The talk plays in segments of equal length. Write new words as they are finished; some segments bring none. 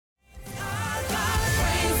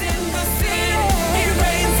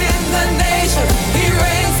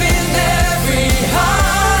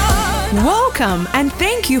Welcome and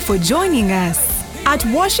thank you for joining us. At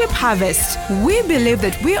Worship Harvest, we believe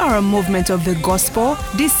that we are a movement of the gospel,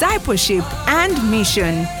 discipleship, and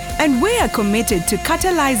mission. And we are committed to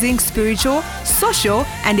catalyzing spiritual, social,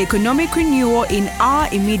 and economic renewal in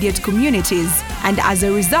our immediate communities, and as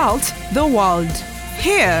a result, the world.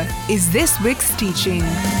 Here is this week's teaching.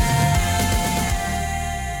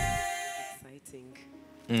 Exciting.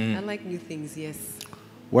 I like new things, yes.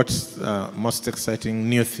 What's the most exciting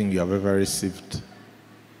new thing you have ever received?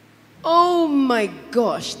 Oh my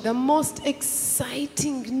gosh, the most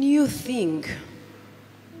exciting new thing.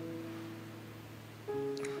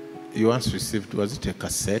 You once received, was it a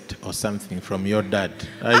cassette or something from your dad?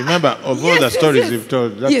 I remember of all the stories you've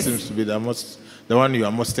told, that seems to be the one you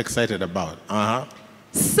are most excited about.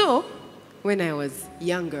 So, when I was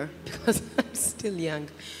younger, because I'm still young,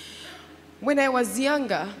 when I was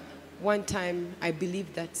younger, one time I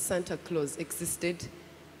believed that Santa Claus existed.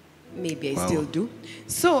 Maybe I still do.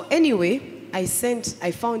 So anyway, I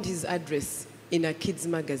found his address in a kids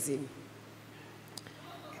magazine.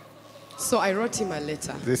 So I wrote him a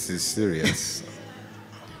letter. This is serious.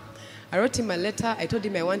 I wrote him a letter. I told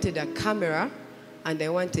him I wanted a camera and I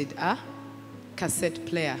wanted a cassette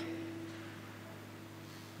player.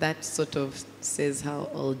 That sort of says how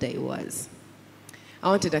old I was. I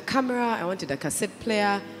wanted a camera, I wanted a cassette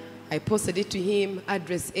player. I posted it to him,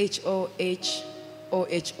 address HOHOHO.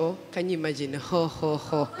 Can you imagine? Ho, ho,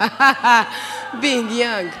 ho. Being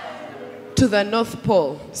young. To the North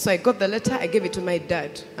Pole. So I got the letter, I gave it to my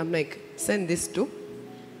dad. I'm like, send this to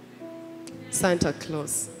Santa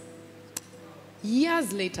Claus.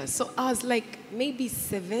 Years later, so I was like maybe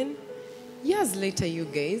 7 years later, you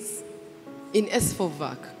guys, in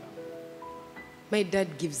S4VAC, my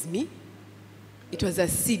dad gives me, it was a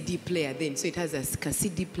CD player then, so it has a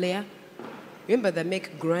CD player. Remember the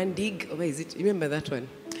Make Grandig? Where is it? Remember that one?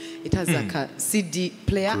 It has like a CD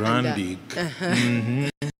player. Grandig.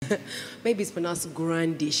 Maybe it's pronounced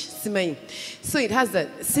Grandish. So it has a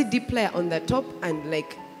CD player on the top and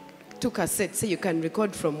like 2 cassettes, so you can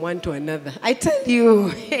record from one to another. I tell you,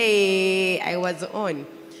 hey, I was on.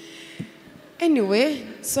 Anyway,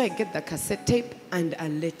 so I get the cassette tape and a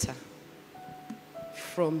letter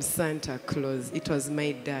from Santa Claus. It was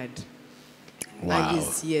my dad. Wow. And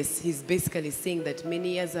he's basically saying that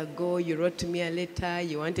many years ago you wrote to me a letter,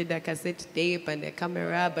 you wanted a cassette tape and a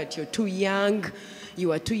camera, but you're too young. You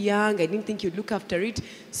were too young. I didn't think you'd look after it.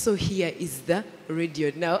 So here is the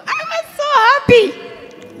radio now. I was so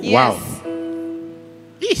happy. Wow.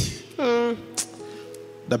 Yes.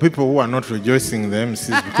 The people who are not rejoicing them is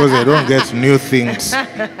because they don't get new things.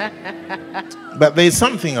 But there is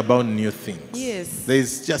something about new things. Yes. There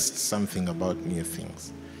is just something about new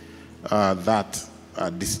things that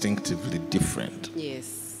are distinctively different.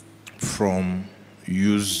 Yes. From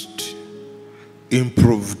used,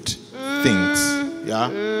 improved things. Yeah?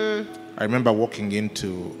 I remember walking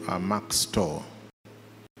into a Mac store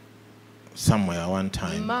somewhere one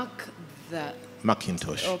time.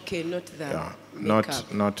 Macintosh. Okay, not that. Yeah,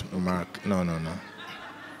 makeup. not Mac. No.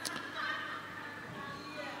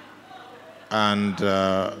 And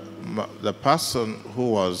the person who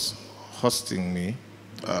was hosting me,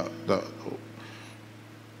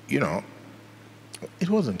 it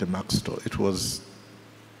wasn't a Mac store. It was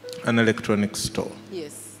an electronics store.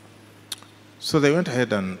 Yes. So they went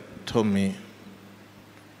ahead and told me,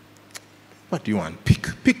 what do you want?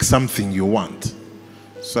 Pick something you want.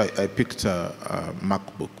 So I picked a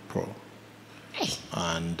MacBook Pro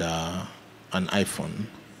and an iPhone.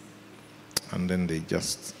 And then they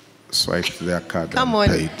just swiped their card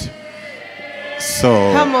paid.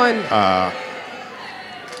 So, come on.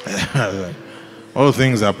 All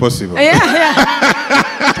things are possible. Yeah.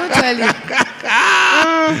 Totally.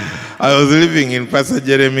 I was living in Pastor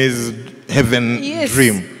Jeremy's heaven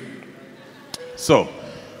dream. So,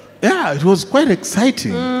 yeah, it was quite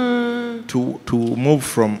exciting to move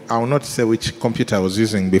from, I will not say which computer I was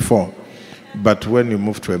using before, but when you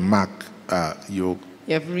move to a Mac, you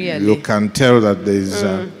can tell that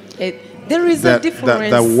there is a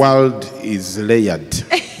difference. The world is layered.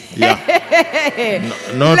 Yeah.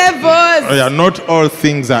 Levels. Not all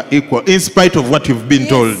things are equal, in spite of what you've been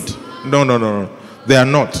told. No. They are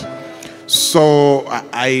not. So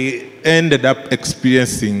I ended up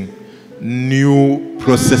experiencing new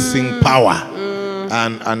processing power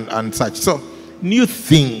and such. So new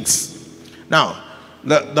things. Now,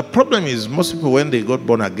 the problem is most people, when they got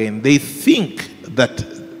born again, they think that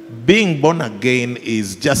being born again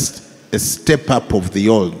is just a step up of the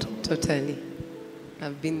old. Totally.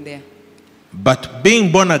 I've been there. But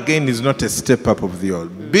being born again is not a step up of the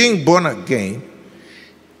old. Being born again,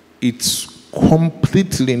 it's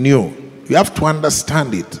completely new. You have to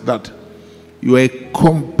understand it, that you are a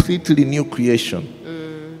completely new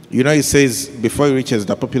creation. You know, it says, before it reaches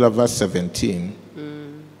the popular verse 17,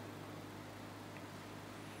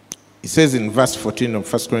 it says in verse 14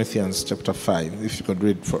 of 1 Corinthians chapter 5, if you could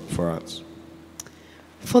read for us.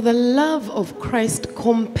 For the love of Christ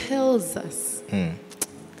compels us,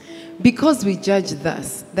 because we judge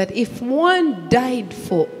thus, that if one died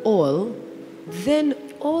for all, then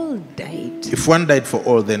all died. If one died for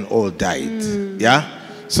all, then all died. Yeah?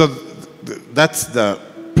 So that's the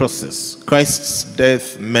process. Christ's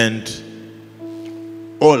death meant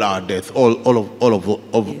all our death, all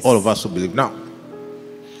of us who believe. Now,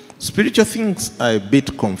 spiritual things are a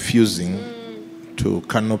bit confusing to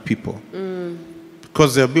carnal people.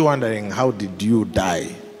 Because they'll be wondering, how did you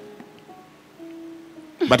die?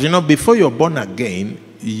 But you know, before you're born again,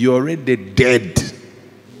 you're already dead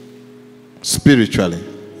spiritually.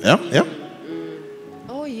 Yeah? Yeah?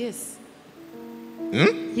 Oh, yes.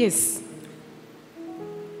 Yes.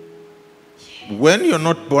 When you're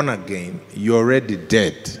not born again, you're already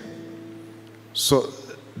dead. So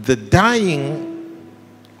the dying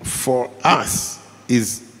for us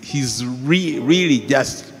is he's really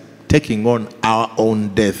just taking on our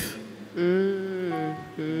own death.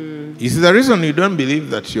 You see, the reason you don't believe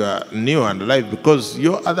that you are new and alive, because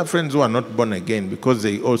your other friends who are not born again, because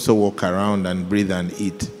they also walk around and breathe and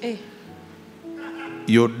eat.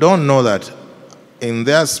 You don't know that in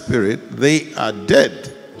their spirit, they are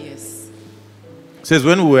dead. Yes. It says,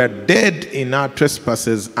 when we were dead in our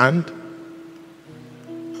trespasses and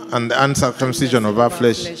the uncircumcision of our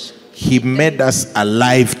flesh, he made us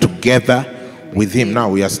alive together with him. Now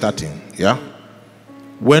we are starting. Yeah?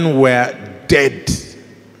 When we're dead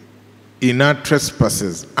in our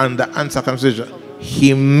trespasses and the uncircumcision,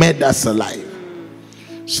 he made us alive.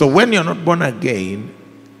 So when you're not born again,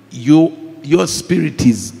 your spirit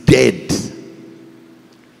is dead.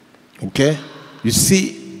 Okay? You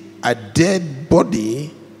see, a dead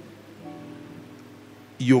body,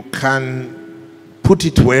 you can put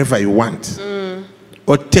it wherever you want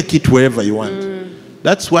or take it wherever you want.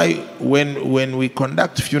 That's why when we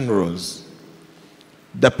conduct funerals,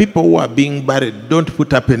 the people who are being buried don't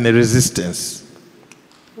put up any resistance.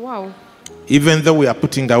 Wow. Even though we are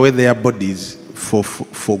putting away their bodies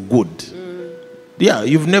for good. Yeah,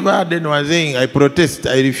 you've never heard anyone saying, I protest,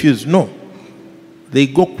 I refuse. No. They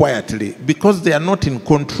go quietly because they are not in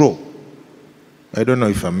control. I don't know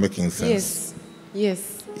if I'm making sense.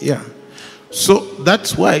 Yes. Yeah. So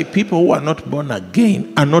that's why people who are not born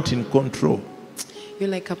again are not in control. You're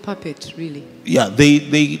like a puppet, really. Yeah,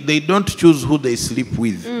 they don't choose who they sleep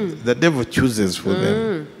with. The devil chooses for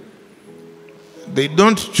them. They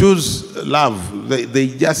don't choose love. They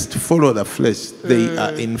just follow the flesh. They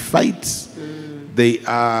are in fights. They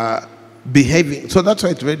are behaving. So that's why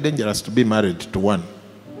it's very dangerous to be married to one.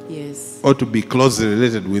 Yes. Or to be closely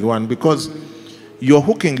related with one, because you're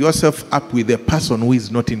hooking yourself up with a person who is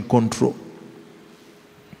not in control.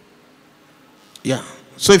 Yeah.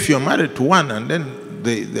 So if you're married to one and then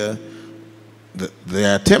they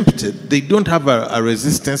are tempted, they don't have a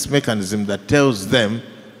resistance mechanism that tells them,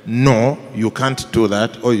 no, you can't do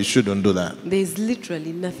that or you shouldn't do that. There's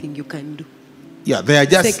literally nothing you can do. Yeah, they are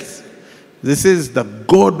just, this is the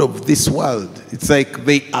God of this world. It's like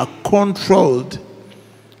they are controlled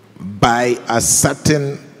by a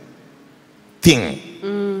certain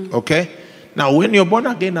thing. Okay? Now, when you're born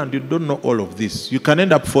again and you don't know all of this, you can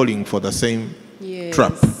end up falling for the same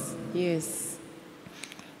trap. Yes.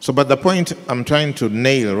 So, but the point I'm trying to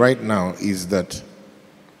nail right now is that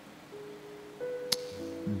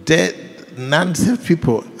non-saved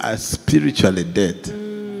people are spiritually dead.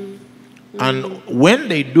 And when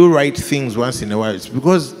they do right things once in a while, it's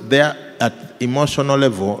because they're at emotional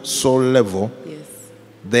level, soul level. Yes.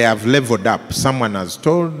 They have leveled up. Someone has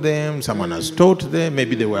told them, someone has taught them,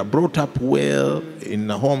 maybe they were brought up well in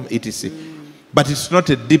a home, etc. But it's not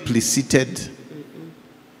a deeply seated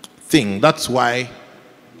thing. That's why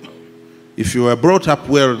if you were brought up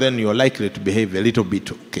well, then you're likely to behave a little bit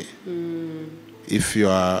okay. If you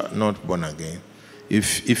are not born again.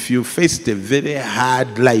 If you faced a very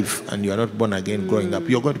hard life and you are not born again growing up,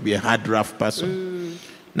 you're going to be a hard, rough person.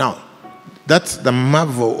 Now, that's the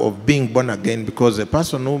marvel of being born again, because a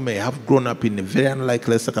person who may have grown up in very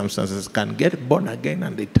unlikely circumstances can get born again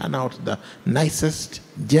and they turn out the nicest,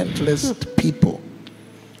 gentlest people.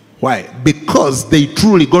 Why? Because they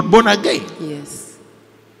truly got born again. Yes.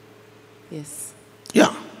 Yes.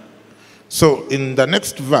 Yeah. So in the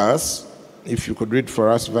next verse, if you could read for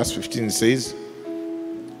us, verse 15 says,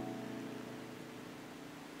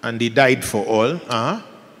 and he died for all.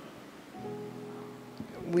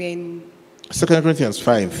 We're in 2 Corinthians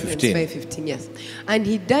 5:15. 5:15, yes. And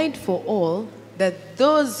he died for all, that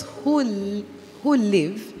those who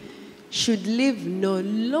live should live no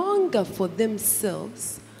longer for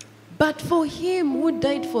themselves, but for him who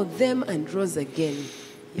died for them and rose again.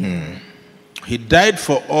 He died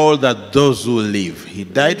for all that those who live. He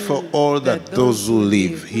died for all that those who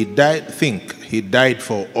live. He died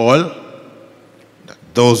for all that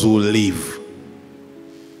those who live.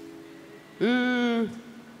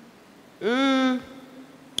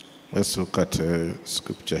 Let's look at a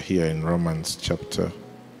scripture here in Romans chapter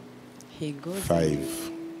He goes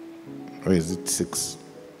 5. Or is it 6?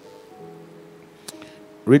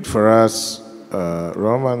 Read for us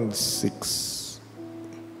Romans 6,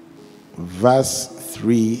 verse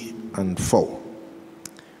 3 and 4.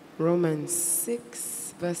 Romans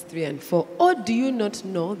 6, verse 3 and 4. Or do you not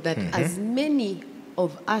know that as many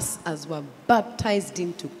of us as were baptized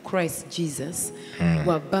into Christ Jesus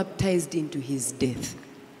were baptized into his death?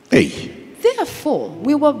 Hey. Therefore,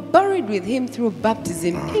 we were buried with him through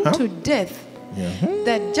baptism into death,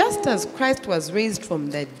 that just as Christ was raised from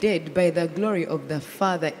the dead by the glory of the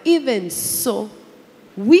Father, even so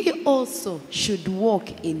we also should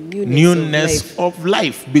walk in newness of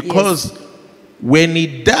life. Because when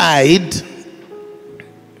he died,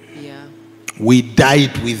 we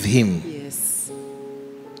died with him. Yes.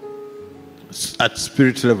 At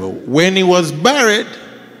spirit level. When he was buried,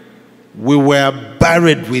 we were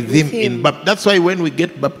buried with him in baptism. That's why when we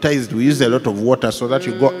get baptized, we use a lot of water so that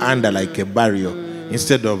you go under like a barrier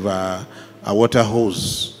instead of a water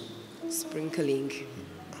hose. Sprinkling.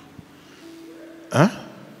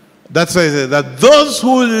 That's why I say that those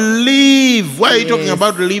who live, why are you talking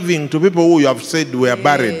about living to people who you have said were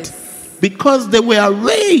buried? Because they were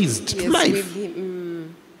raised to life. With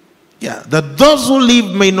him. Yeah, that those who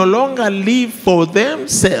live may no longer live for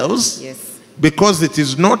themselves. Yes. Because it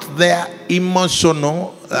is not their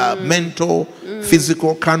emotional, mental,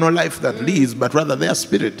 physical, carnal life that lives, but rather their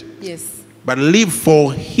spirit. Yes. But live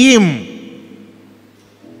for him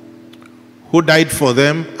who died for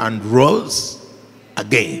them and rose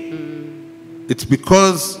again. It's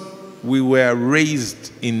because we were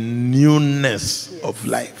raised in newness of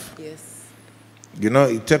life. Yes. You know,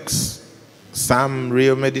 it takes some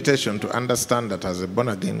real meditation to understand that as a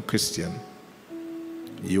born-again Christian,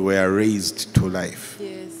 you were raised to life.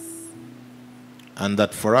 Yes. And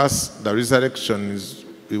that for us, the resurrection is,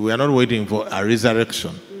 we are not waiting for a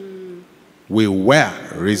resurrection. We were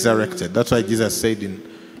resurrected. That's why Jesus said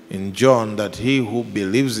in John that he who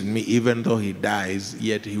believes in me, even though he dies,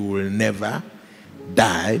 yet he will never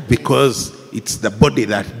die, because it's the body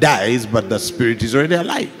that dies, but the spirit is already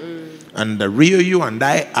alive. And the real you and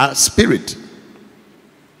I are spirit.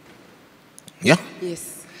 Yeah?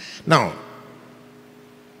 Yes. Now,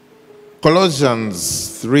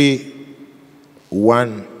 Colossians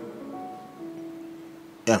 3:1.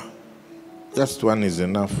 Yeah. Just one is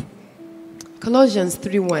enough. Colossians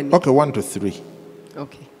 3:1. Okay, 1 to 3.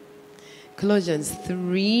 Okay. Colossians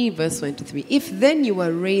 3, verse 1 to 3. If then you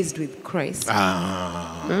were raised with Christ.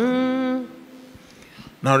 Now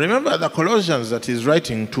remember, the Colossians that he's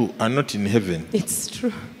writing to are not in heaven. It's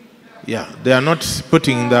true. Yeah, they are not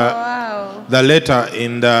putting the letter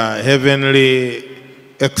in the heavenly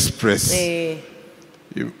express.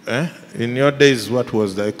 In your days, what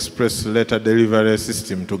was the express letter delivery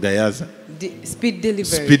system to Gayaza? Speed delivery.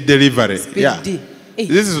 Speed delivery.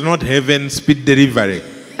 This is not heaven speed delivery.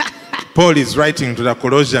 Paul is writing to the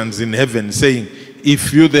Colossians in heaven saying,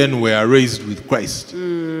 if you then were raised with Christ.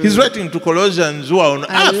 He's writing to Colossians who are on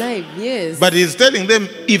earth. Alive, yes. But he's telling them,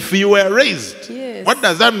 if you were raised. Yes. What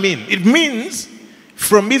does that mean? It means,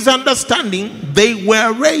 from his understanding, they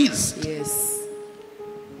were raised. Yes.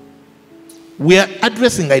 We are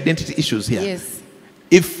addressing identity issues here. Yes.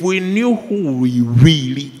 If we knew who we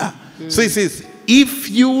really are. So he says, if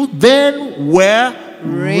you then were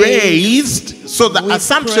raised, so the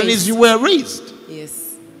assumption is you were raised.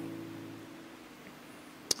 Yes.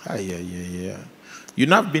 Yeah. You've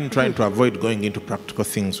not been trying to avoid going into practical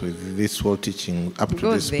things with this whole teaching up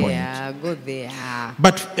to this point. Go there.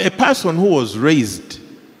 But a person who was raised,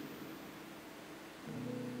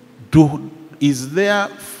 is there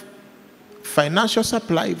financial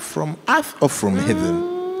supply from earth or from heaven?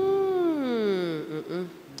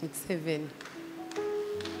 It's heaven.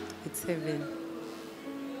 It's heaven.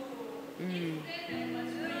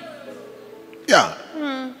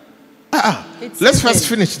 Yeah. Let's first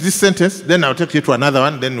finish this sentence, then I'll take you to another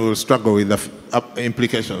one, then we'll struggle with the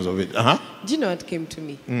implications of it. Do you know what came to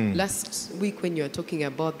me? Last week when you were talking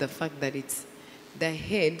about the fact that it's the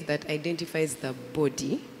head that identifies the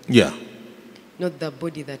body. Yeah. not the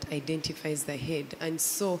body that identifies the head. And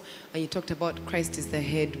so, and you talked about Christ is the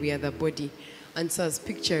head, we are the body. And so I was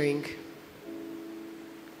picturing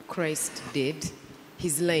Christ dead,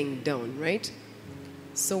 he's lying down, right?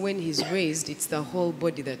 So when he's raised, it's the whole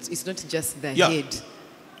body it's not just the head.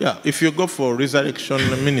 Yeah, if you go for resurrection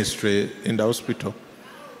ministry in the hospital,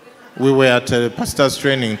 we were at a pastor's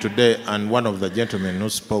training today, and one of the gentlemen who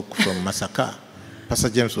spoke from Masaka, Pastor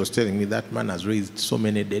James was telling me that man has raised so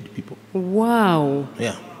many dead people. Wow.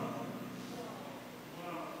 Yeah.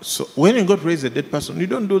 So when you go to raise a dead person, you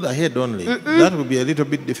don't do the head only. That will be a little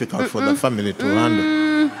bit difficult for the family to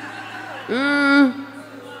handle.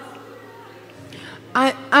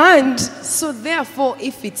 And so therefore,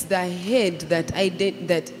 if it's the head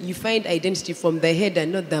that you find identity from the head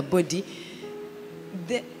and not the body,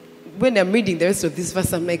 when I'm reading the rest of this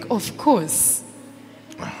verse, I'm like, of course.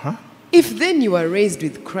 If then you are raised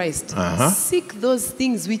with Christ, seek those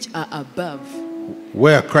things which are above.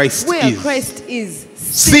 Where Christ is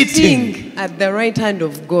sitting at the right hand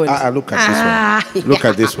of God. Look at this one. Look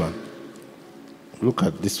at this one. Look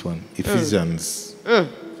at this one. Ephesians.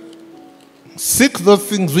 Seek those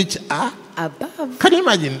things which are above. Can you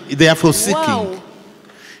imagine? Therefore seeking. Wow.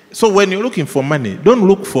 So when you're looking for money, don't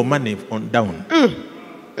look for money on down.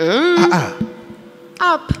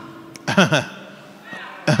 Up.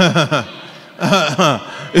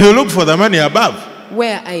 You look for the money above.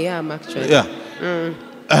 Where I am, actually. Yeah.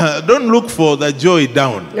 Don't look for the joy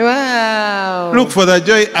down. Wow. Look for the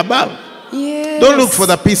joy above. Yes. Don't look for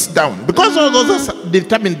the peace down. Because all those are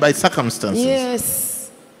determined by circumstances. Yes.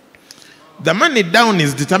 The money down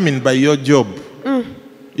is determined by your job.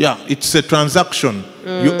 Yeah, it's a transaction.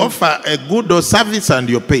 You offer a good or service and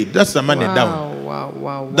you're paid. That's the money down.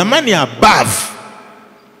 Wow. The money above.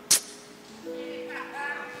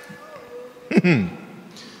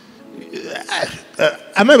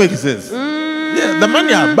 Am I making sense? Yeah, the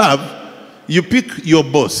money above, you pick your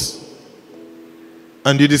boss.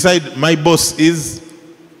 And you decide, my boss is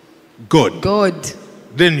God.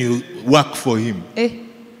 Then you work for him.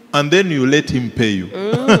 And then you let him pay you.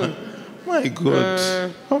 My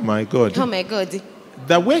God. Oh my God. Oh my God.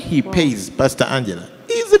 The way he pays Pastor Angela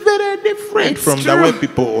is very different from the way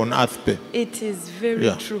people on earth pay. It is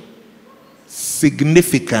very true.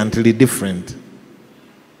 Significantly different.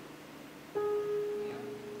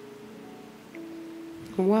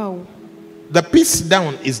 Wow. The peace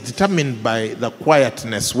down is determined by the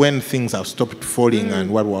quietness when things have stopped falling and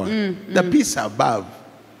what. The peace above.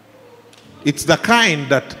 It's the kind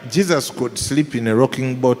that Jesus could sleep in a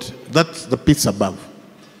rocking boat. That's the peace above.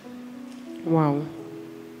 Wow.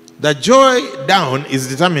 The joy down is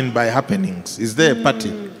determined by happenings. Is there a party?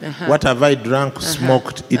 What have I drunk,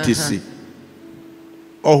 smoked, etc.?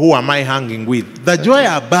 Or who am I hanging with? The joy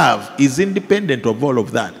above is independent of all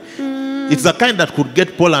of that. It's the kind that could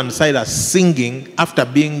get Paul and Silas singing after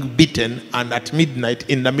being beaten and at midnight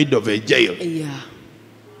in the middle of a jail. Yeah.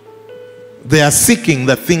 They are seeking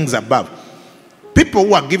the things above. People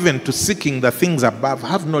who are given to seeking the things above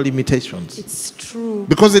have no limitations. It's true.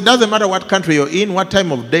 Because it doesn't matter what country you're in, what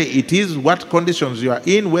time of day it is, what conditions you are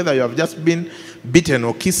in, whether you have just been beaten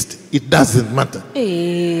or kissed, it doesn't matter.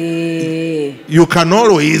 You can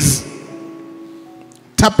always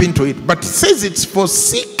tap into it. But it says it's for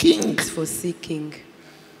seeking. It's for seeking.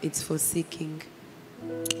 It's for seeking.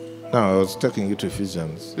 Now, I was taking you to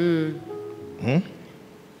Ephesians.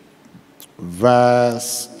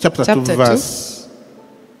 Chapter 2, verse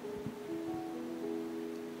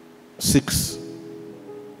 6.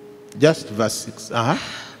 Just verse 6.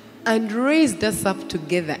 And raised us up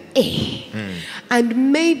together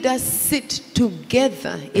and made us sit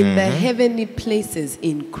together in the heavenly places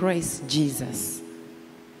in Christ Jesus.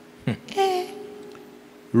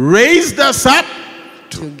 Raised us up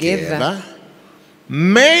together,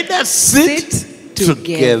 made us sit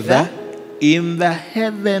together in the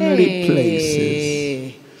heavenly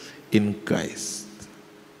places in Christ.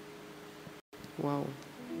 Wow.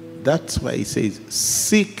 That's why he says,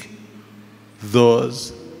 seek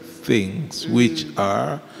those things which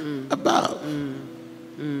are above.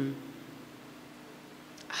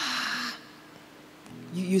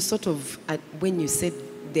 You sort of, when you said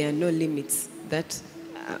there are no limits, that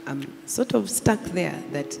I'm sort of stuck there,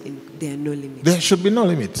 that there are no limits. There should be no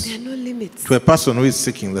limits. There are no limits. To a person who is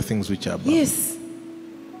seeking the things which are above. Yes.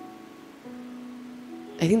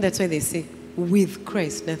 I think that's why they say, with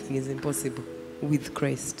Christ, nothing is impossible. With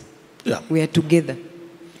Christ. Yeah. We are together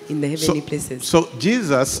in the heavenly places. So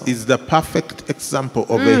Jesus is the perfect example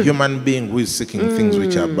of a human being who is seeking things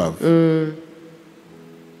which are above.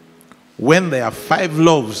 When there are 5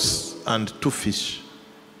 loaves and 2 fish,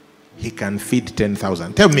 he can feed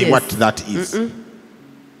 10,000. Tell me Yes. what that is.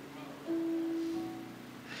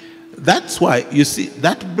 That's why, you see,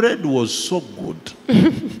 that bread was so good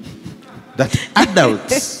that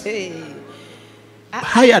adults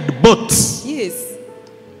hired boats, Yes.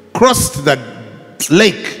 crossed the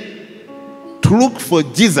lake to look for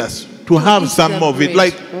Jesus to have eat some the of it. bread.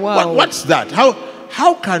 Like, Wow. what's that?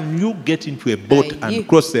 How can you get into a boat Aye. and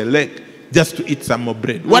cross the lake just to eat some more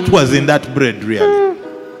bread? What was in that bread, really?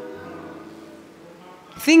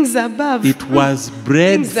 Things above. It was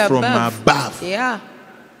bread Things from above. Yeah.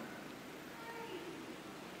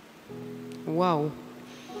 Wow.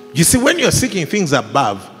 You see, when you're seeking things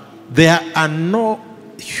above, there are no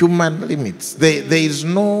human limits. There is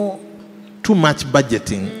no too much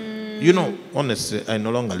budgeting. You know, honestly, I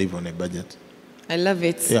no longer live on a budget. I love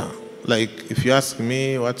it. Yeah. Like, if you ask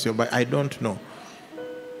me what's your budget, I don't know.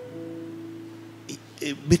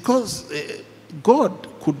 Because God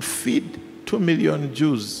could feed 2 million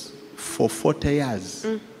Jews for 40 years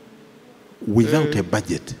without a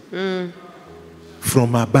budget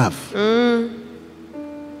from above.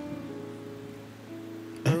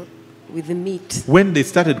 With the meat. When they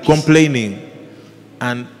started complaining,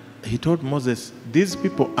 and he told Moses, these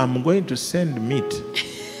people, I'm going to send meat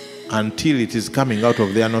until it is coming out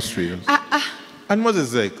of their nostrils. And Moses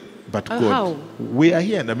is like, but God, how? we are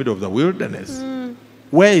here in the middle of the wilderness.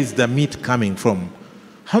 Where is the meat coming from?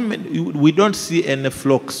 How many? We don't see any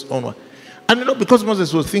flocks on. And you know, because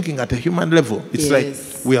Moses was thinking at a human level, it's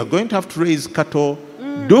Yes. like we are going to have to raise cattle,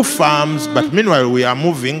 do farms, but meanwhile we are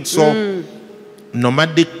moving. So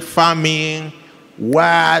nomadic farming,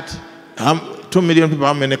 what? 2 million people,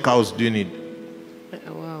 how many cows do you need?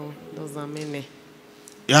 Wow, those are many.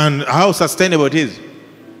 And how sustainable it is?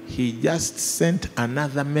 He just sent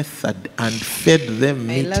another method and fed them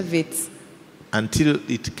I meat love it. until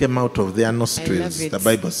it came out of their nostrils, it. the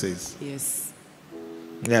Bible says. Yes.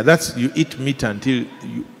 Yeah, that's, you eat meat until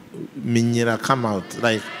minyira come out.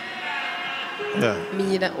 Like, yeah,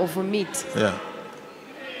 Minyira of meat. yeah.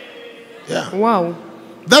 Yeah. Wow.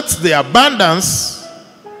 That's the abundance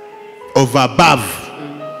of above.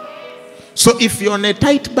 So if you're on a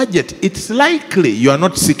tight budget, it's likely you are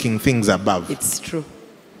not seeking things above. It's true.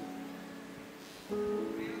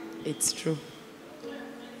 It's true.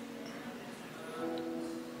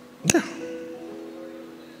 Yeah.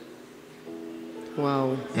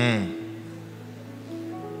 Wow.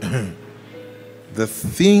 The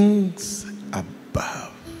things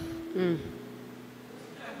above.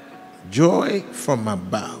 Joy from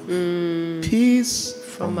above. Peace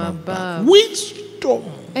from above. Wisdom.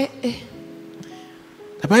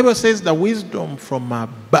 The Bible says the wisdom from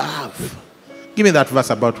above. Give me that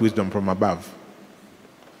verse about wisdom from above.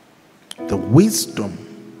 The wisdom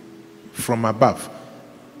from above.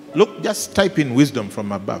 Look, just type in wisdom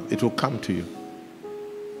from above. It will come to you.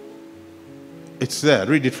 It's there.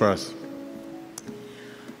 Read it for us.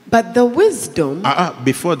 But the wisdom.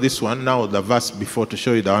 Before this one, now the verse before to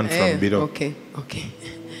show you the one from below. Okay.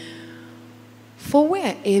 For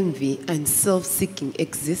where envy and self-seeking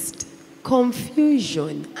exist,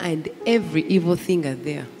 confusion and every evil thing are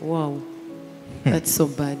there. Wow. That's so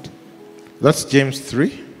bad. That's James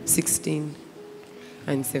 3. 16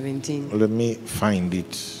 and 17. Let me find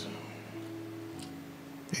it.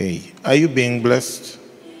 Hey, are you being blessed?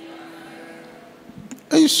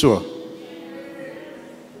 Are you sure?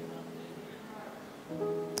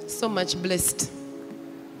 So much blessed.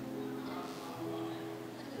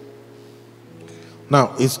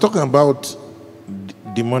 Now, it's talking about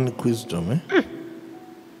demonic wisdom.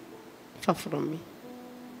 Far from me.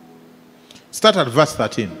 Start at verse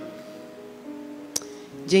 13.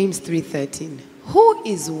 James 3:13. Who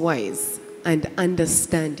is wise and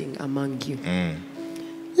understanding among you?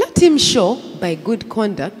 Let him show by good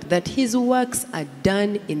conduct that his works are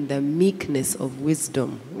done in the meekness of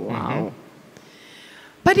wisdom. Wow.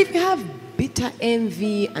 But if you have bitter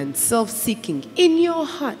envy and self-seeking in your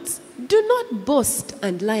hearts, do not boast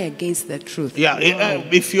and lie against the truth. Yeah,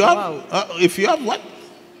 if you have what?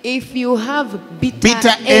 If you have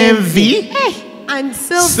Bitter envy and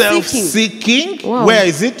self-seeking. Self-seeking. Wow. Where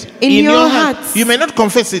is it? In your hearts. You may not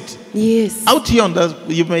confess it. Yes. Out here on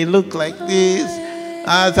you may look like this.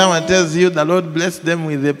 Someone tells you the Lord blessed them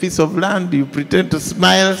with a piece of land. You pretend to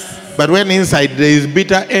smile. But when inside there is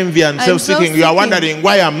bitter envy and self-seeking, you are wondering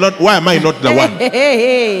why am I not the one?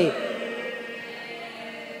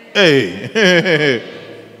 Hey.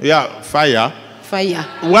 Yeah, fire. Fire.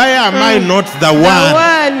 Why am I not the one?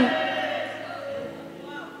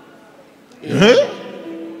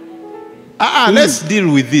 Let's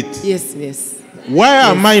deal with it. Yes. Why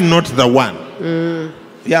am I not the one?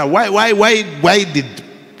 Yeah, why did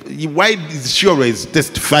Why is she always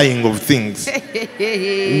testifying of things?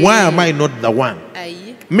 Why am I not the one?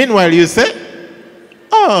 Aye. Meanwhile, you say,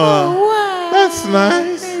 oh, Wow. that's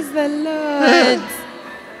nice. Praise the Lord.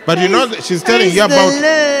 But you know, she's telling you about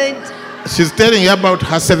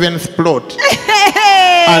her 7th plot.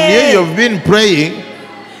 And here you've been praying,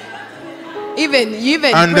 You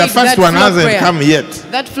even and the prayed first that one floor hasn't prayer. come yet.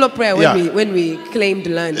 That floor prayer Yeah. when we claimed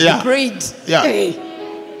land. Yeah. We prayed. Yeah. Hey.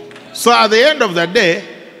 So at the end of the day,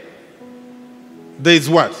 there is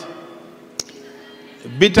what?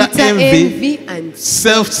 Bitter envy, and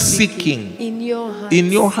self-seeking in your heart.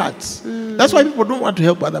 in your hearts. That's why people don't want to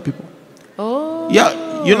help other people. Oh.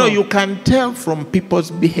 Yeah, you know, you can tell from people's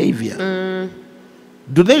behavior.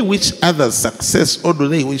 Do they wish others success, or do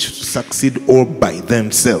they wish to succeed all by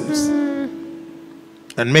themselves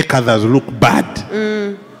and make others look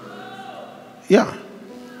bad? Yeah.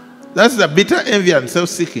 That's the bitter envy and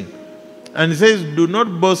self-seeking. And it says, do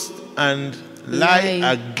not boast and lie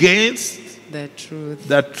Lie. against The truth.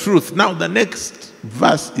 the truth. Now, the next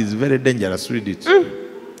verse is very dangerous. Read it.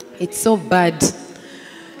 It's so bad.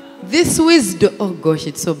 This wisdom, oh gosh,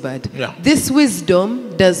 it's so bad. Yeah. This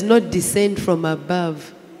wisdom does not descend from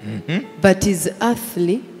above, but is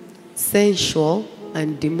earthly, sensual,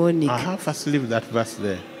 and demonic. First leave that verse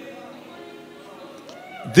there.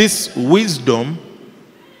 This wisdom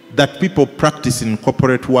that people practice in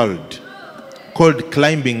corporate world, called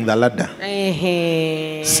climbing the ladder.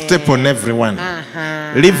 Step on everyone.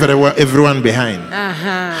 Leave everyone behind.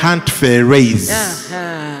 Hunt for a raise.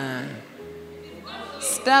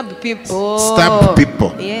 Stab people. Stab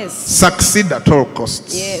people. Yes. Succeed at all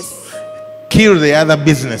costs. Yes. Kill the other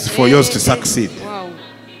business for yours to succeed. Wow.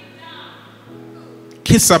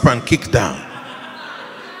 Kiss up and kick down.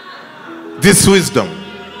 This wisdom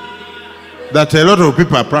that a lot of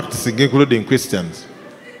people are practicing, including Christians,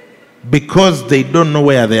 because they don't know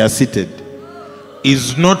where they are seated,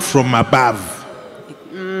 is not from above.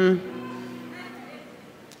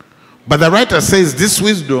 But the writer says this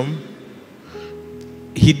wisdom,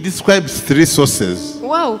 he describes 3 sources.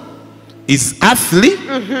 Wow. Is earthly,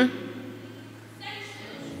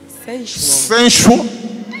 Sensual. sensual,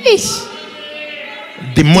 Ish.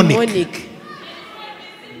 demonic.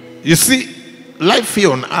 You see, life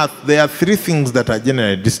here on earth, there are 3 things that are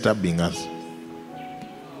generally disturbing us.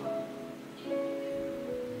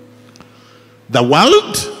 The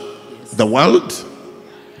world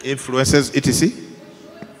influences etc.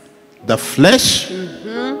 The flesh,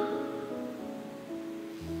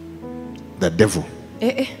 the devil.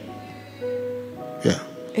 Yeah.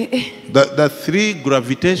 The 3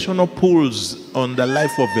 gravitational pulls on the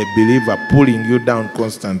life of a believer pulling you down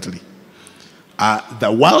constantly.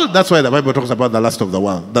 The world, that's why the Bible talks about the lust of the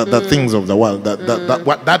world, the things of the world,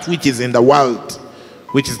 that which is in the world,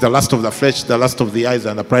 which is the lust of the flesh, the lust of the eyes,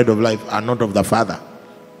 and the pride of life, are not of the Father.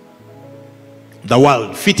 The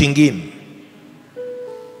world, fitting in.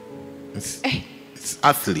 It's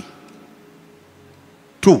earthly.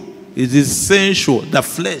 2, it is sensual, the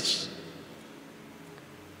flesh.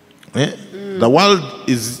 The world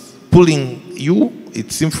is pulling you,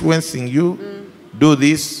 it's influencing you. Do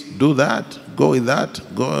this, do that, go with that,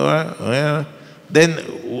 go. Then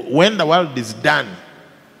when the world is done,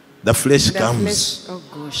 the flesh comes. Oh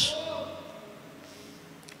gosh.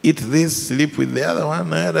 Eat this, sleep with the other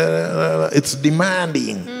one. It's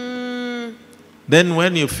demanding. Then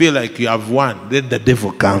when you feel like you have won, then the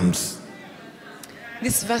devil comes.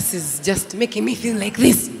 This verse is just making me feel like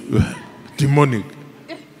this. Demonic.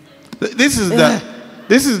 This is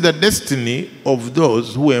the destiny of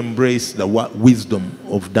those who embrace the wisdom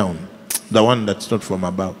of down, the one that's not from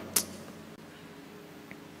above.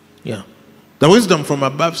 Yeah. The wisdom from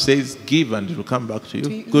above says, give and it will come back to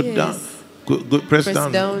you. Good yes. down. Good press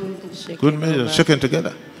down. Shaken Good measure. over. Shaken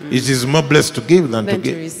together. It is more blessed to give than to Than to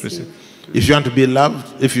give. receive. If you want to be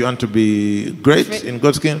loved, if you want to be great in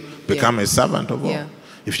God's kingdom, become a servant of all. Yeah.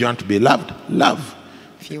 If you want to be loved, love.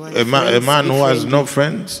 If you want A man friends, who be has friendly. no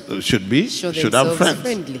friends should have themselves friends.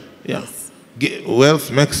 friendly. Yeah. Yes.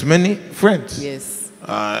 Wealth makes many friends. Yes.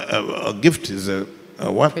 A gift is a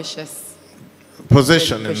what? Precious.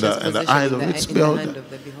 Possession in Precious the possession eyes in of the- its in the hand beholder. of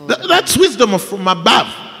the beholder. That's wisdom from above.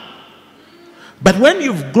 But when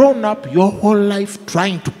you've grown up your whole life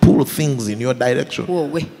trying to pull things in your direction, Whoa,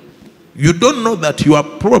 wait. you don't know that you are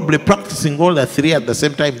probably practicing all the 3 at the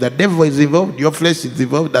same time. The devil is involved, your flesh is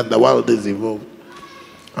involved, and the world is involved.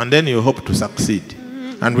 And then you hope to succeed.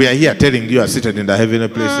 And we are here telling you are seated in the heavenly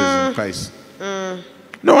places in Christ.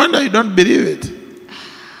 No wonder you don't believe it.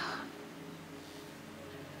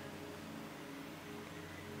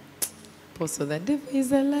 Also, the devil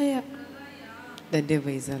is a liar. The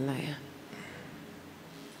devil is a liar.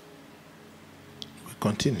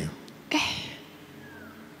 Continue.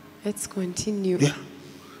 Let's continue. Yeah.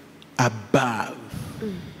 Above.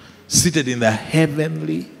 Seated in the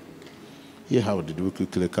heavenly. Here, how did we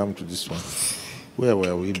quickly come to this one? Where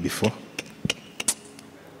were we before?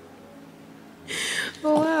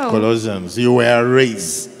 Oh, wow. Colossians. You were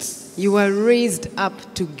raised. You were raised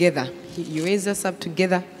up together. You raised us up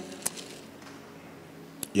together.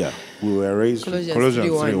 Yeah. We were raised. Colossians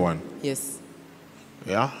 3:1. Yes.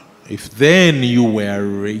 Yeah. If then you were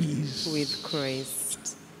raised. With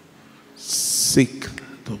Christ. Seek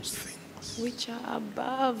those things. Which are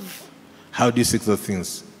above. How do you seek those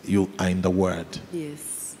things? You are in the Word.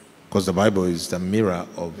 Yes. Because the Bible is the mirror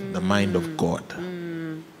of the mind of God.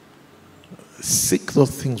 Seek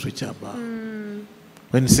those things which are above.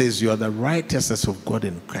 When it says you are the righteousness of God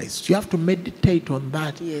in Christ, you have to meditate on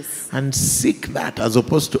that. Yes. And seek that as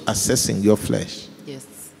opposed to assessing your flesh. Yes.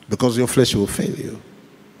 Because your flesh will fail you.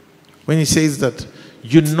 When he says that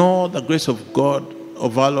you know the grace of God,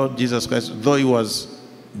 of our Lord Jesus Christ, though he was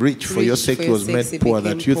rich for your sake, he was made poor,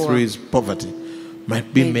 that you through his poverty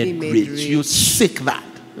might be made rich. You seek that.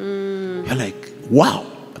 You're like, wow,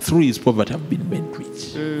 through his poverty I've been made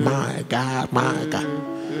rich. My God, my God.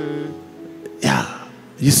 Yeah.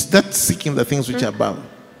 You start seeking the things which are above.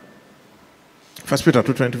 1 Peter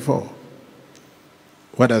 2:24.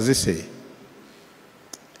 What does it say?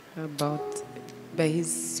 About by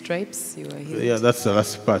his stripes you are healed. Yeah, that's the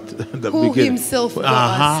last part. The Who beginning. himself bore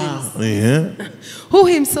our sins. Yeah. Who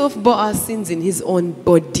himself bore our sins in his own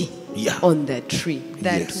body Yeah. on the tree,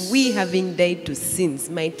 that Yes. we, having died to sins,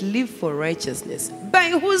 might live for righteousness,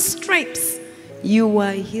 by whose stripes you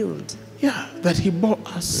were healed. Yeah, that he bore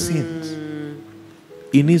our sins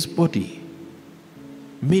in his body.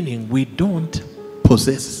 Meaning we don't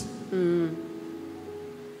possess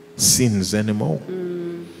sins anymore.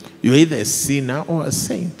 You're either a sinner or a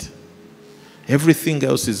saint. Everything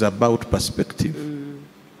else is about perspective.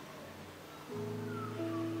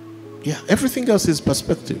 Yeah, everything else is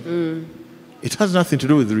perspective. It has nothing to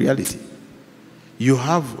do with reality. You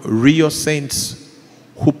have real saints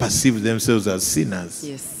who perceive themselves as sinners.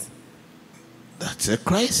 Yes, That's a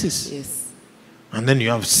crisis. yes. And then you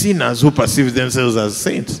have sinners who perceive themselves as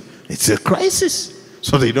saints. It's a crisis.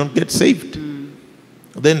 So they don't get saved.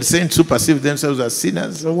 Then saints who perceive themselves as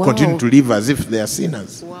sinners Wow. continue to live as if they are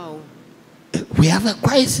sinners. Wow. We have a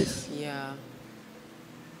crisis. Yeah.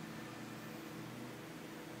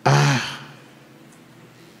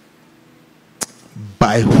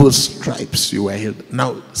 By whose stripes you were healed.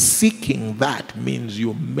 Now, seeking that means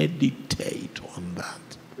you meditate on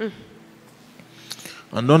that.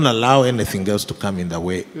 And don't allow anything else to come in the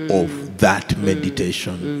way of that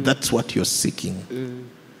meditation. That's what you're seeking.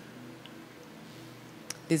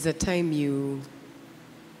 There's a time you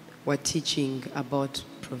were teaching about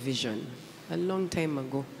provision, a long time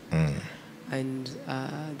ago. And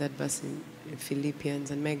that verse in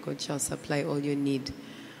Philippians, and my God shall supply all your need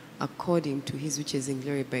according to his which is in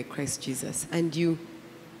glory by Christ Jesus. And you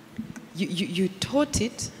taught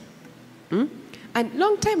it. And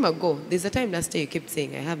long time ago, there's a time last year you kept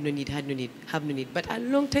saying, I have no need, had no need, have no need. But a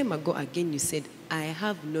long time ago, again, you said, I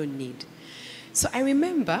have no need. So I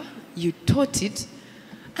remember you taught it,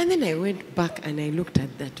 and then I went back and I looked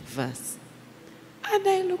at that verse. And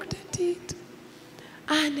I looked at it,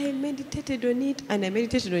 and I meditated on it, and I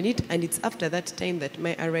meditated on it, and it's after that time that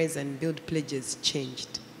my Arise and Build pledges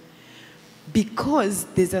changed. Because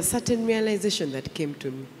there's a certain realization that came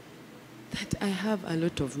to me, that I have a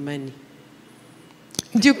lot of money.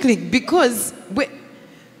 Do you click? Because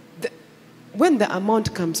when the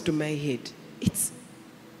amount comes to my head, it's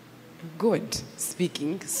God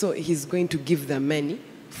speaking, so he's going to give the money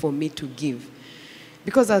for me to give.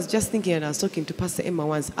 Because I was just thinking, and I was talking to Pastor Emma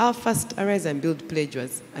once, our first Arise and Build pledge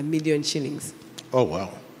was 1 million shillings. Oh,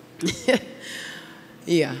 wow.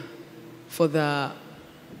 Yeah, for the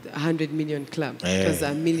 100 million club. It was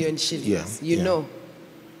 1 million shillings, you know.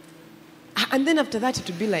 And then after that, it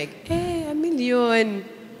would be like, hey, 1 million.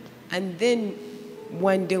 And then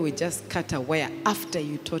one day we just cut a wire after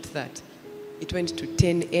you taught that. It went to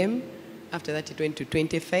 10M. After that, it went to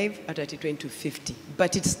 25. After that, it went to 50.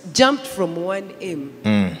 But it jumped from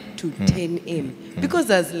 1M to 10M. Because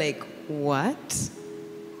I was like, what?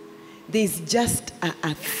 There's just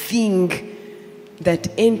a thing that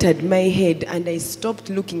entered my head, and I stopped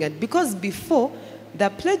looking at. Because before, the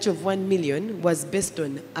pledge of 1 million was based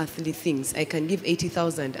on earthly things. I can give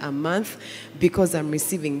 80,000 a month because I'm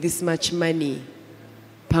receiving this much money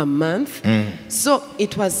per month. So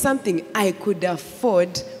it was something I could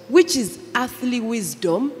afford, which is earthly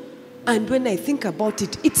wisdom. And when I think about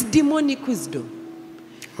it, it's demonic wisdom.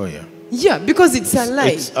 Oh, yeah. Yeah, because it's a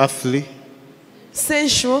lie. It's earthly.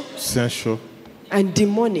 sensual, and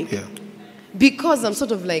demonic. Yeah. Because I'm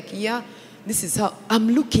sort of like, yeah, this is how I'm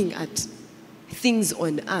looking at things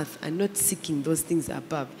on earth and not seeking those things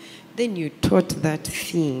above. Then you taught that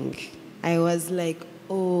thing. I was like,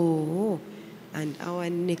 oh, and our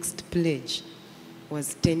next pledge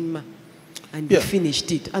was 10 ma, and we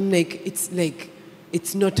finished it. I'm like,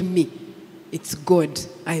 it's not me, it's God.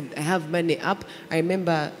 I have money up. I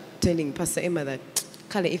remember telling Pastor Emma that,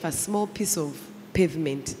 Kale, if a small piece of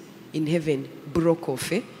pavement in heaven broke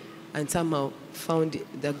off, and somehow found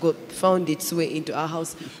its way into our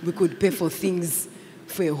house, we could pay for things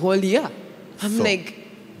for a whole year. I'm like,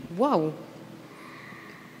 wow.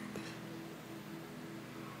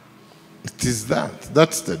 It is that.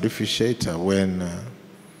 That's the differentiator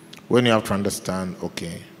when you have to understand,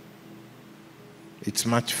 okay, it's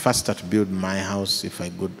much faster to build my house if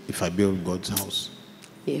I build God's house.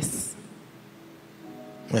 Yes.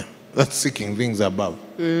 Yeah, that's seeking things above.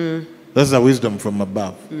 That's the wisdom from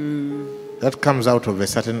above. That comes out of a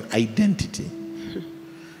certain identity.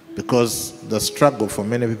 Because the struggle for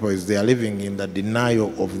many people is they are living in the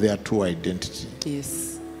denial of their true identity.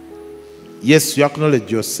 Yes. Yes, you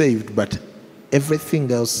acknowledge you're saved, but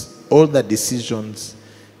everything else, all the decisions,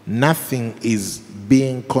 nothing is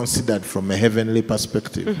being considered from a heavenly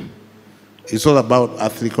perspective. It's all about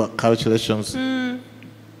earthly calculations,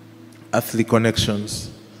 earthly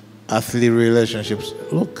connections, earthly relationships.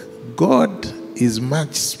 Look, God is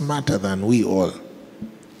much smarter than we all.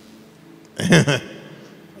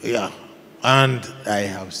 Yeah. And I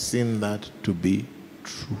have seen that to be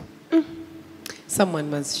true. Someone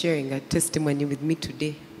was sharing a testimony with me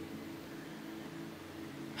today.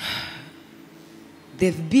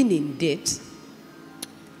 They've been in debt.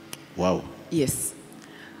 Wow. Yes.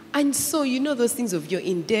 And so, you know those things of you're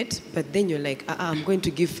in debt, but then you're like, I'm going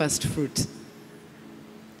to give first fruit.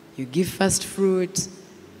 You give first fruit,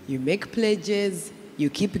 you make pledges, you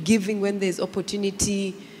keep giving when there's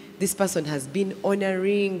opportunity. This person has been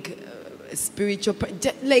honoring spiritual,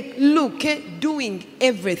 like, look, doing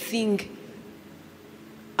everything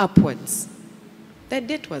upwards. That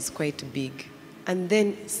debt was quite big. And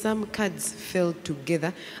then some cards fell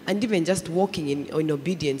together. And even just walking in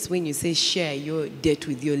obedience, when you say share your debt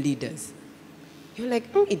with your leaders, you're like,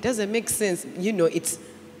 it doesn't make sense. You know,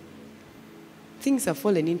 things have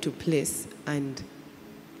fallen into place. And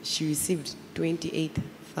she received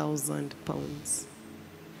 28,000 pounds.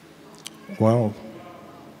 Wow.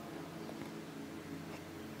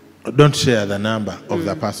 Don't share the number of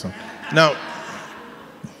the person. Now,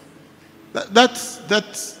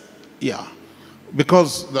 that's yeah.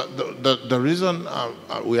 Because the reason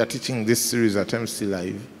we are teaching this series at MC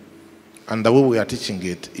Live, and the way we are teaching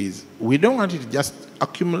it, is we don't want you to just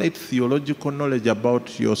accumulate theological knowledge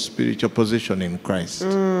about your spiritual position in Christ.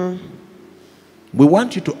 We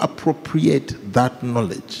want you to appropriate that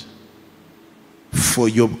knowledge for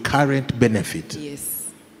your current benefit.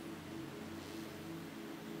 Yes.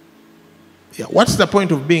 Yeah. What's the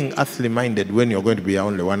point of being earthly minded when you're going to be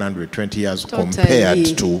only 120 years Totally.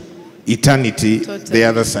 compared to eternity, the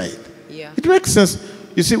other side? Yeah. It makes sense.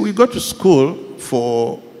 You see, we go to school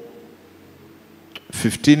for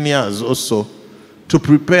 15 years or so to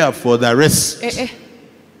prepare for the rest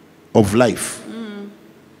of life.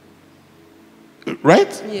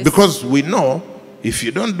 Right? Yes. Because we know if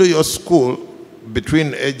you don't do your school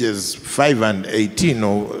between ages 5 and 18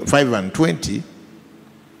 or 5 and 20,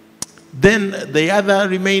 then the other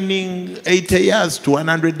remaining 80 years to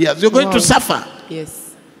 100 years, you're going to suffer.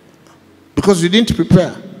 Yes. Because you didn't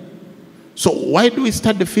prepare. So why do we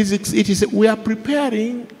study physics? It is we are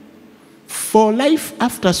preparing for life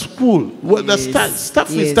after school. Well, the stuff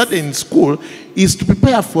we study in school is to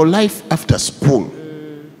prepare for life after school.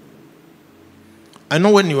 I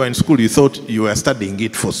know when you were in school, you thought you were studying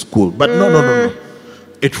it for school. But no.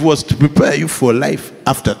 It was to prepare you for life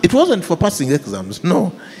after. It wasn't for passing exams,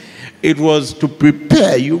 no. It was to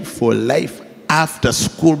prepare you for life after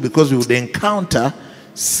school, because you would encounter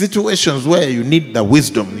situations where you need the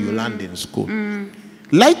wisdom you learned in school.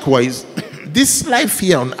 Likewise, this life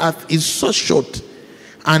here on earth is so short,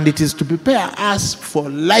 and it is to prepare us for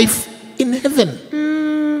life in heaven.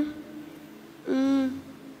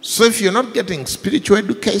 So if you're not getting spiritual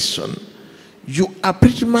education, you are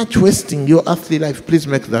pretty much wasting your earthly life. Please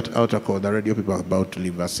make that altar call. The radio people are about to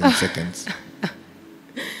leave us in seconds.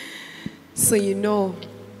 So you know,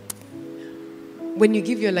 when you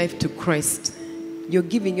give your life to Christ, you're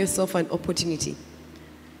giving yourself an opportunity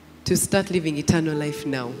to start living eternal life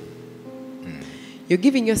now. You're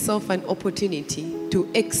giving yourself an opportunity to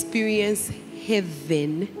experience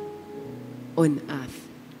heaven on earth.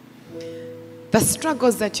 the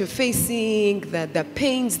struggles that you're facing, the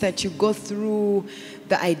pains that you go through,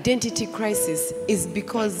 the identity crisis is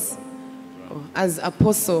because, as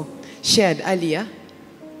Apostle shared earlier,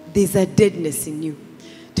 there's a deadness in you.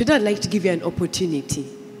 Today I'd like to give you an opportunity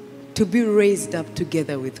to be raised up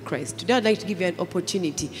together with Christ. Today I'd like to give you an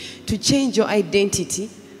opportunity to change your identity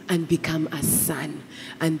and become a son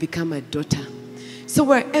and become a daughter. So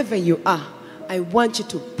wherever you are, I want you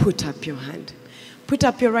to put up your hand. Put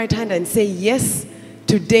up your right hand and say, yes,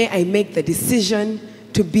 today I make the decision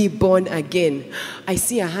to be born again. I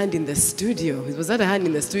see a hand in the studio. Was that a hand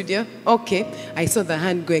in the studio? Okay, I saw the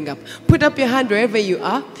hand going up. Put up your hand wherever you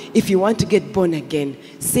are if you want to get born again.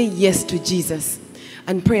 Say yes to Jesus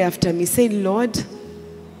and pray after me. Say, Lord,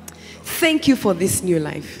 thank you for this new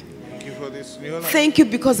life. Thank you for this new life. Thank you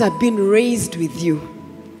because I've been raised with you.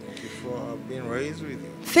 Thank you for being raised with you.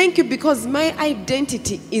 Thank you because my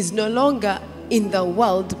identity is no longer in the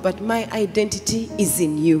world, but my identity is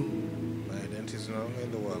in you. My identity is no longer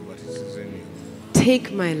in the world, but it is in you.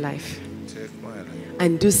 Take my life. Take my life.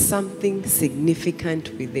 And do something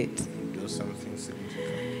significant with it. Do something significant.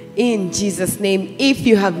 In Jesus' name, if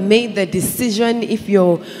you have made the decision, if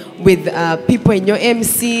you're with people in your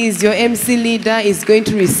MCs, your MC leader is going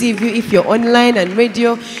to receive you. If you're online and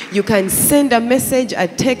radio, you can send a message, a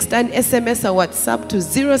text, an SMS, or WhatsApp to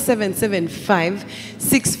 0775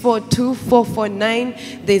 642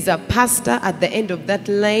 449. There's a pastor at the end of that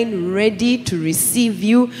line ready to receive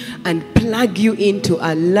you and plug you into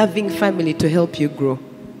a loving family to help you grow.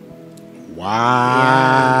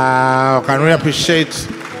 Wow. Can we appreciate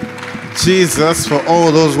Jesus for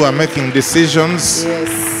all those who are making decisions?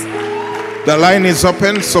 Yes. The line is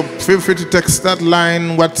open, so feel free to text that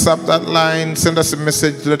line, WhatsApp that line, send us a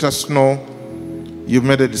message, let us know you've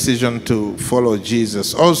made a decision to follow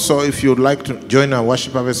Jesus. Also, if you'd like to join our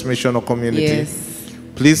Worship Harvest Mission or community, Yes.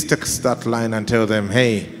 please text that line and tell them,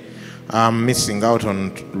 hey, I'm missing out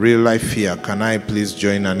on real life here. Can I please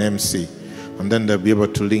join an MC? And then they'll be able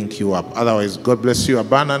to link you up. Otherwise, God bless you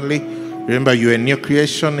abundantly. Remember, you're a new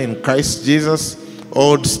creation in Christ Jesus.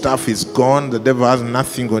 Old stuff is gone. The devil has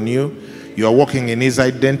nothing on you. You are walking in his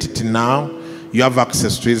identity now. You have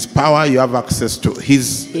access to his power. You have access to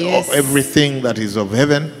his everything that is of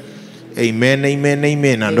heaven. Amen, amen,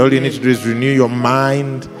 amen. And all you need to do is renew your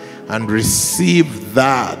mind and receive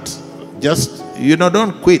that. Just,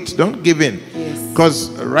 don't quit. Don't give in. Because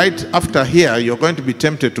right after here, you're going to be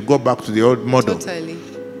tempted to go back to the old model. Totally.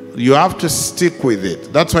 You have to stick with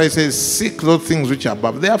it. That's why it says, seek those things which are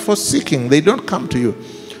above. They are for seeking. They don't come to you.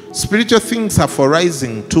 Spiritual things are for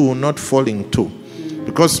rising to, not falling to.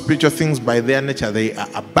 Because spiritual things by their nature, they are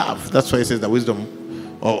above. That's why it says the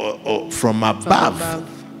wisdom or from above.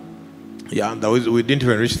 Yeah, we didn't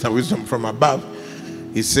even reach the wisdom from above.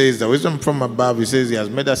 He says the wisdom from above, he says he has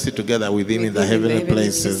made us sit together with him in the heavenly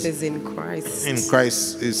places. In Christ. In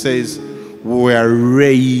Christ, it says we are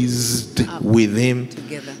raised with him.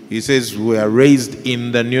 Together. He says we are raised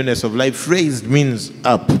in the newness of life. Raised means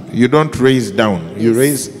up. You don't raise down. You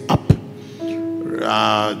raise up.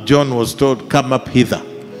 John was told, come up hither.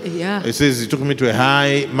 Yeah. It says he took me to a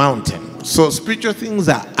high mountain. So spiritual things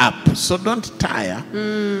are up. So don't tire.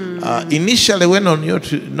 Initially, when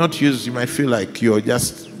not used, you might feel like you're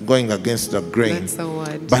just going against the grain. That's the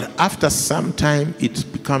word. But after some time,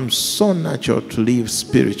 it becomes so natural to live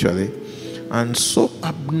spiritually and so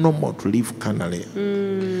abnormal to live carnally.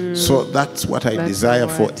 So that's what I desire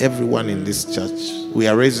for everyone in this church. We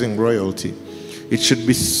are raising royalty. It should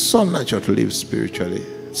be so natural to live spiritually,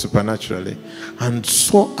 supernaturally, and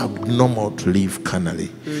so abnormal to live carnally.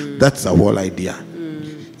 That's the whole idea.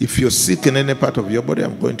 If you're sick in any part of your body,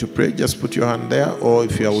 I'm going to pray. Just put your hand there. Or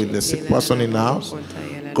if you're with the sick person in the house,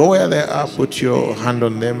 go where they are, put your hand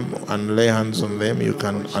on them and lay hands on them. You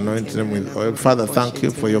can anoint them with oil. Father, thank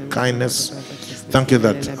you for your kindness. Thank you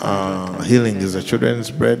that healing is the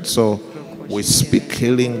children's bread. So we speak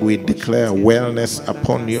healing, we declare wellness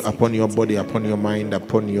upon you, upon your body, upon your mind,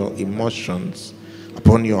 upon your emotions,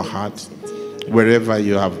 upon your heart. Wherever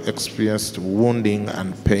you have experienced wounding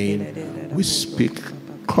and pain, we speak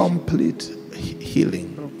complete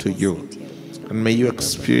healing to you. And may you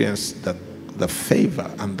experience the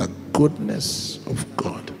favor and the goodness of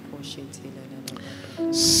God.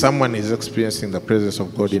 Someone is experiencing the presence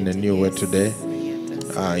of God in a new way today.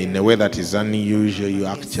 In a way that is unusual. You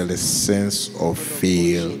actually sense or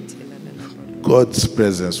feel God's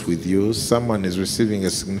presence with you. Someone is receiving a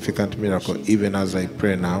significant miracle even as I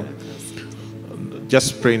pray now.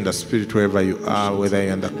 Just pray in the Spirit wherever you are, whether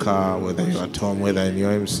you're in the car, whether you're at home, whether in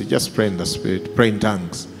your MC. Just pray in the Spirit. Pray in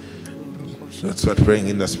tongues. That's what praying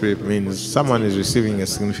in the Spirit means. Someone is receiving a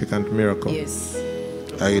significant miracle. Yes.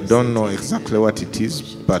 I don't know exactly what it is,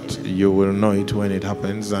 but you will know it when it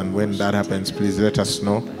happens. And when that happens, please let us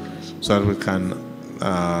know so that we can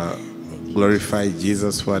glorify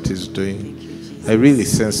Jesus for what he's doing. I really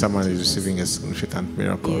sense someone is receiving a significant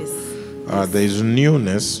miracle. There is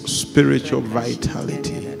newness, spiritual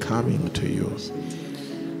vitality coming to you.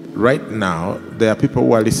 Right now, there are people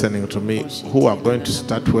who are listening to me who are going to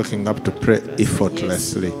start waking up to pray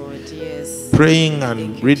effortlessly. Praying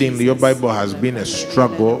and reading your Bible has been a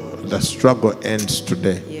struggle. The struggle ends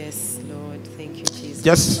today. Yes, Lord. Thank you, Jesus.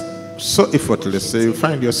 Just so effortlessly. You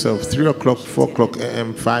find yourself 3 o'clock, 4 o'clock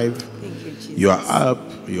a.m., 5. Thank you, Jesus. You are up,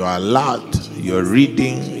 you are alert, you're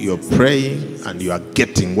reading, you're praying, and you are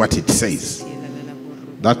getting what it says.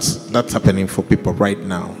 That's happening for people right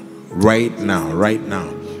now. Right now, right now.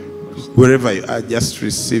 Wherever you are, just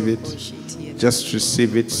receive it. Just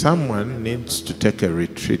receive it. Someone needs to take a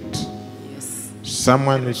retreat.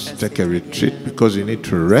 Someone needs to take a retreat because you need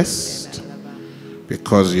to rest.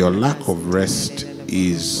 Because your lack of rest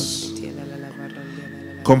is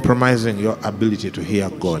compromising your ability to hear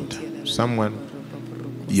God.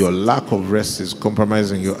 Your lack of rest is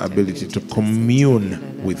compromising your ability to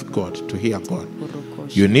commune with God, to hear God.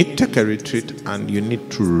 You need to take a retreat and you need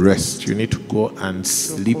to rest. You need to go and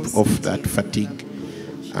sleep off that fatigue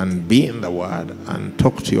and be in the Word and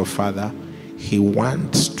talk to your Father. He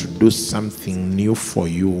wants to do something new for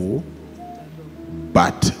you,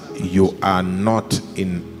 but you are not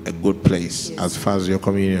in a good place as far as your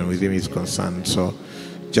communion with Him is concerned. So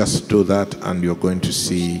just do that and you're going to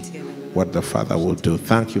see what the Father will do.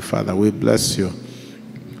 Thank you, Father. We bless you.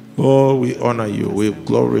 Oh, we honor you. We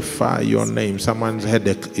glorify your name. Someone's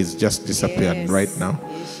headache is just disappeared right now.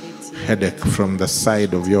 Headache from the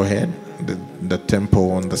side of your head, the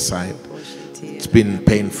temple on the side. It's been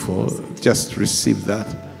painful. Just receive that.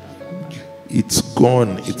 It's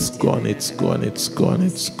gone. It's gone. It's gone. It's gone.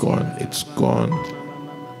 It's gone. It's gone.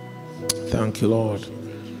 Thank you, Lord.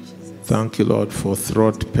 Thank you, Lord, for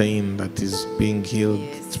throat pain that is being healed.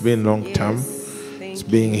 It's been long term. It's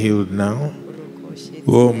being healed now.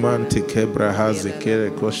 Oh, manti kebra hazikere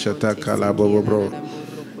koshata kalabobro.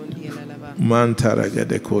 Mantara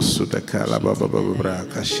gade kosuda kalabobra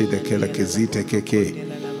kashide kela kezite keke.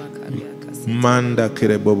 Manda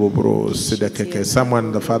kere bobobro sida keke.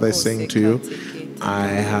 Someone, the Father is saying to you, I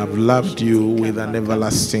have loved you with an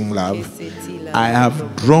everlasting love. I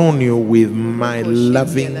have drawn you with my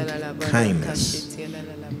loving kindness.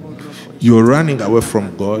 You're running away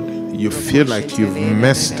from God. You feel like you've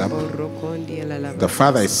messed up. The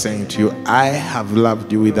Father is saying to you, I have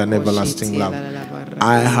loved you with an everlasting love.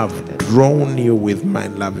 I have drawn you with my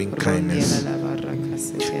loving kindness.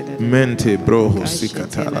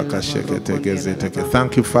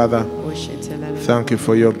 Thank you, Father. Thank you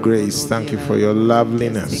for your grace. Thank you for your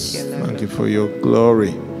loveliness. Thank you for your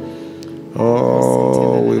glory.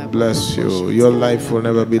 Oh, we bless you. Your life will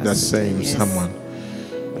never be the same, someone.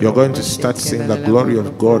 You're going to start seeing the glory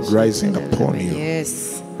of God rising upon you.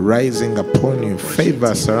 Yes. Rising upon you.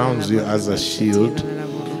 Favor surrounds you as a shield.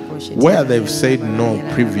 Where they've said no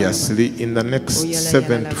previously, in the next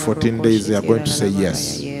 7 to 14 days, they are going to say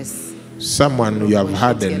yes. Someone, you have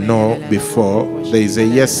had a no before, there is a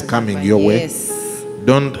yes coming your way.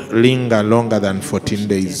 Don't linger longer than 14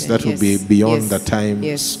 days. That will be beyond the time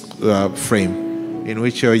frame in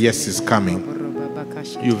which your yes is coming.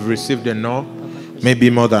 You've received a no, maybe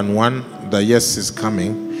more than one. The yes is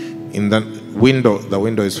coming. In the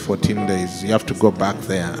window is 14 days. You have to go back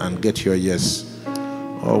there and get your yes.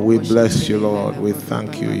 Oh, we bless you, Lord. We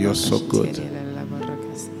thank you. You're so good.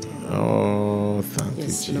 Oh, thank you,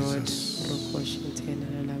 Jesus.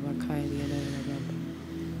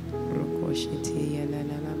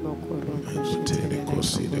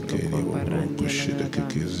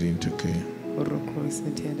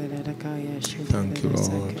 Thank you,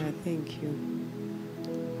 Lord.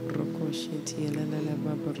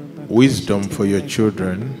 Wisdom for your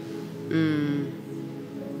children.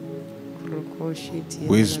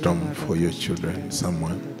 Wisdom for your children.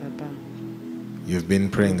 Someone, you've been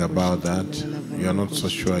praying about that. You're not so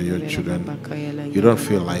sure your children, you don't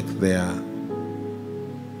feel like they are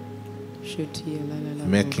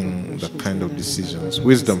making the kind of decisions.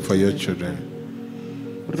 Wisdom for your children.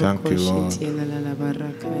 Thank you, Lord.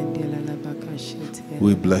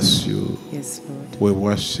 We bless you. We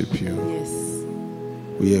worship you.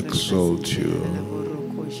 We exalt you.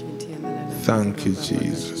 Thank you,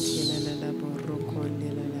 Jesus.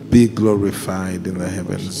 Be glorified in the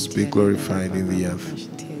heavens. Be glorified in the earth.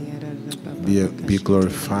 Be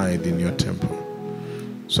glorified in your temple.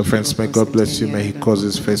 So friends, may God bless you. May He cause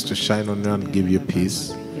His face to shine on you and give you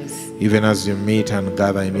peace. Even as you meet and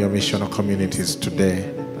gather in your missional communities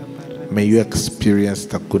today, may you experience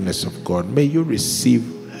the goodness of God. May you receive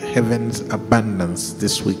heaven's abundance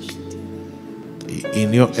this week.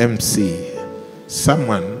 In your MC,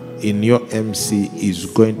 someone in your MC is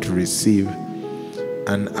going to receive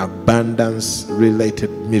an abundance-related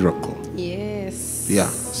miracle. Yes. Yeah,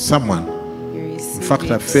 someone. You In receive fact,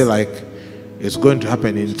 I it. feel like it's going to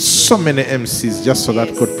happen in so many MCs just so that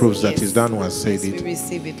Yes, God proves that yes. His done was said Yes, we it.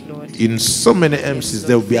 receive it, Lord. In so many MCs, Lord.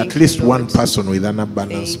 there will be Thank at least you, one Lord. person with an Thank you,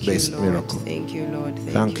 abundance-based Lord. miracle. Thank you, Lord.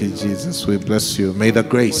 Thank you, Lord. Jesus. We bless you. May the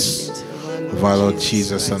grace of our Lord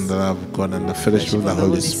Jesus and the love of God and the fellowship of the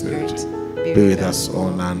Holy Spirit be with us all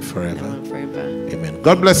now and forever. now and forever. Amen.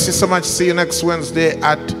 God bless you so much. See you next Wednesday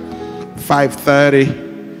at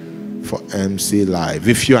 5:30 for MC Live.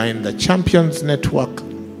 If you are in the Champions Network,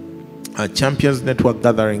 our Champions Network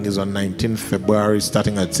gathering is on 19th February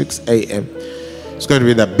starting at 6 a.m. It's going to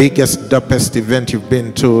be the biggest, dopest event you've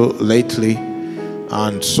been to lately.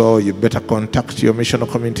 And so you better contact your missional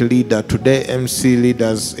community leader. Today, MC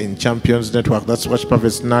leaders in Champions Network, that's Watch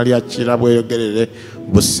Prophets Nalia, Chirabwe, Yogerere,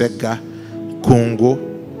 Busega, Kungu,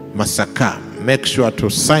 Masaka. Make sure to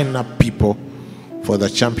sign up people for the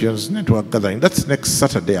Champions Network gathering. That's next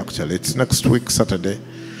Saturday, actually. It's next week, Saturday.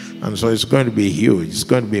 And so it's going to be huge. It's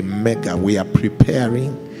going to be mega. We are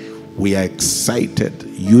preparing. We are excited.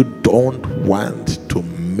 You don't want to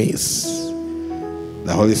miss.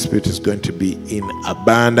 The Holy Spirit is going to be in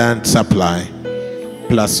abundant supply,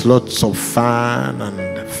 plus lots of fun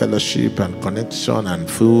and fellowship and connection and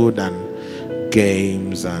food and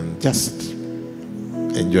games and just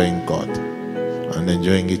enjoying God and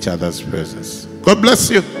enjoying each other's presence. God bless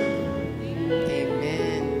you.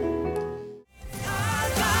 Amen.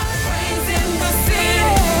 Reigns in the city,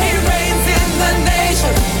 He reigns in the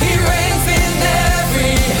nation, He reigns in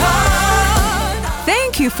every heart.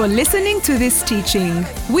 Thank you for listening to this teaching.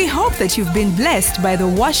 We hope that you've been blessed by the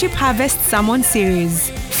Worship Harvest Sermon series.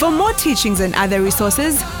 For more teachings and other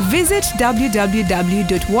resources, visit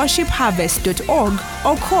www.worshipharvest.org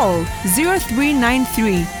or call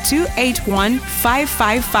 0393 281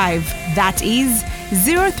 555. That is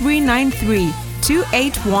 0393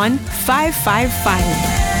 281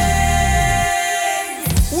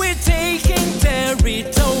 555. We're taking territory.